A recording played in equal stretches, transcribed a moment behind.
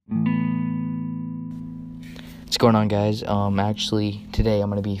What's going on, guys? Actually, today I'm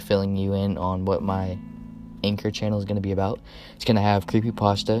going to be filling you in on what my Anchor channel is going to be about. It's going to have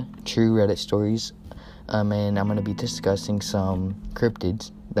creepypasta, true Reddit stories, and I'm going to be discussing some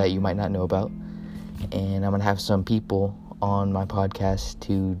cryptids that you might not know about. And I'm going to have some people on my podcast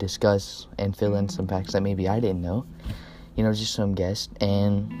to discuss and fill in some facts that maybe I didn't know. Just some guests.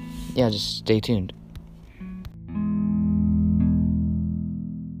 And yeah, just stay tuned.